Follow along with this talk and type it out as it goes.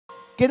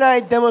Can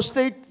I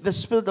demonstrate the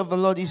Spirit of the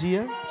Lord is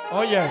here?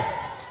 Oh,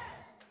 yes.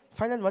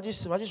 Find out what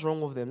is wrong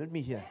with them. Let me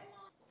hear.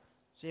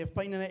 Ze heeft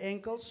pijn in haar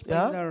enkels, pijn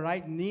Ja? in haar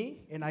right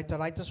knee en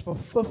arthritis for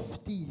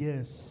 50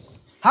 years.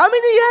 How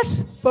many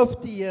years?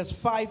 50 years,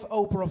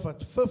 5-0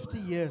 prophet, 50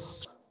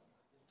 years.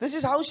 This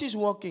is how she's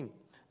walking.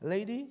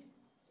 Lady,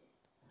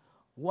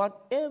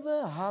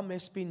 whatever harm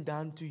has been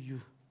done to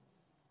you,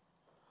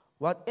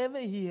 whatever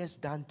he has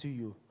done to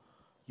you,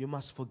 you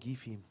must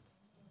forgive him.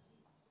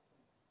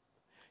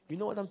 You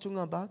know what I'm talking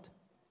about?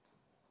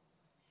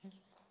 Yes.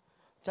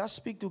 Just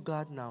speak to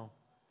God now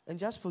and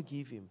just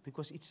forgive him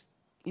because it's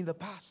in the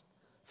past.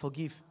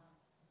 Forgive.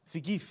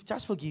 Forgive.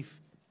 Just forgive.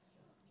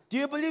 Do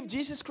you believe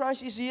Jesus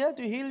Christ is here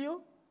to heal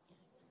you?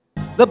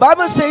 The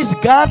Bible says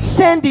God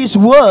sent his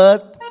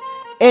word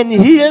and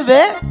heal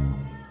there.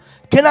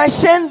 Can I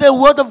send the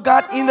word of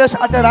God in this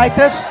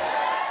arthritis?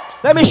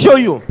 Let me show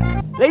you.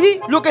 Lady,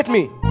 look at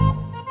me.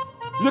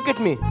 Look at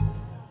me.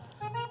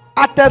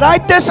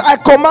 Arthritis, I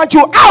command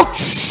you out.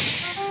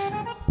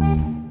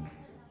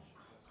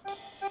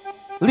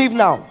 Leave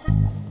now.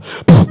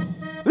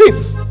 Leave.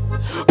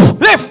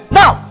 Leave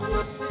now.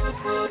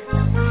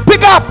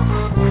 Pick up.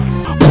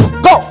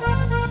 Go.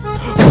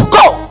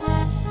 Go.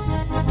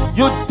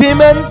 You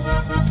demon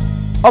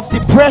of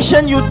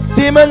depression, you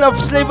demon of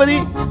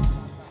slavery.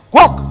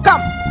 Walk.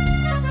 Come.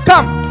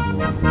 Come.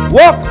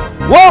 Walk.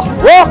 Walk.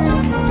 Walk.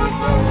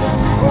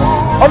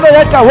 On the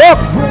red car. Walk.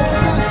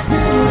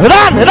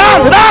 Run.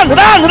 Run. Run.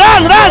 Run.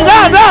 Run. Run.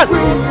 Run. Run.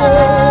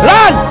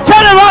 Run.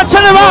 Turn around.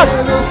 Turn around.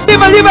 Leave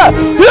her. Leave her.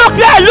 Look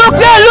there. Look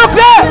there. Look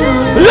there.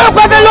 Look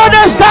what the Lord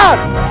has done.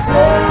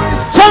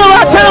 Turn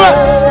around. Turn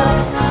around.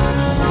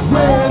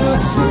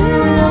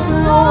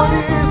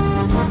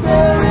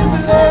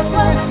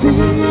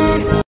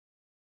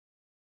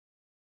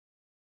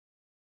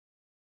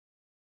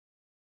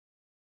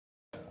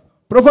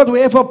 Prophet, we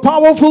have a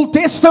powerful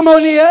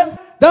testimony here.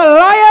 The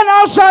Lion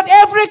of South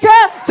Africa,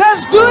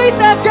 just do it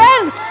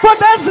again for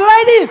this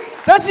lady.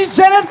 This is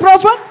Janet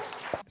Prophet.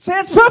 She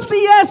had 50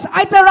 years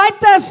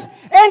arthritis.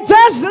 And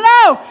just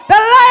now, the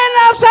Lion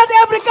of South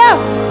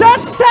Africa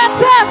just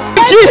stands up.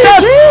 And Jesus.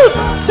 She's healed.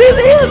 She's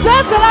healed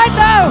just right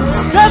now.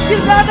 Just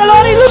give God the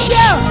glory. Look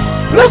here.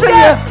 Look Listen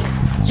here.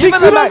 here. She Give her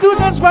the couldn't mic. do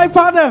this, my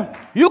father.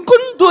 You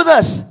couldn't do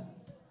this.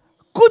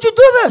 Could you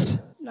do this?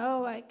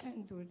 No, I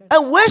can't do that.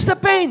 And where's the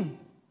pain?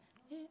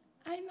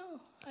 I know.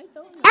 I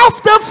don't know.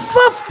 After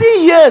 50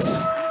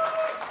 years.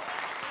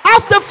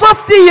 After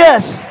 50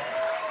 years.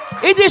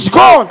 It is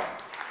gone.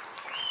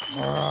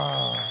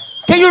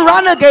 Can you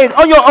run again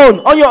on your own?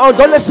 On your own.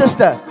 Don't let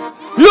sister.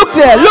 Look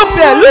there. Look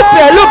there. Look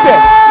there. Look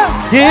there.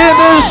 Hear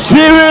the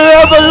Spirit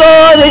of the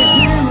Lord.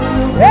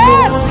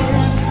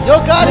 Yes.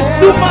 Your God is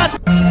too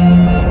much.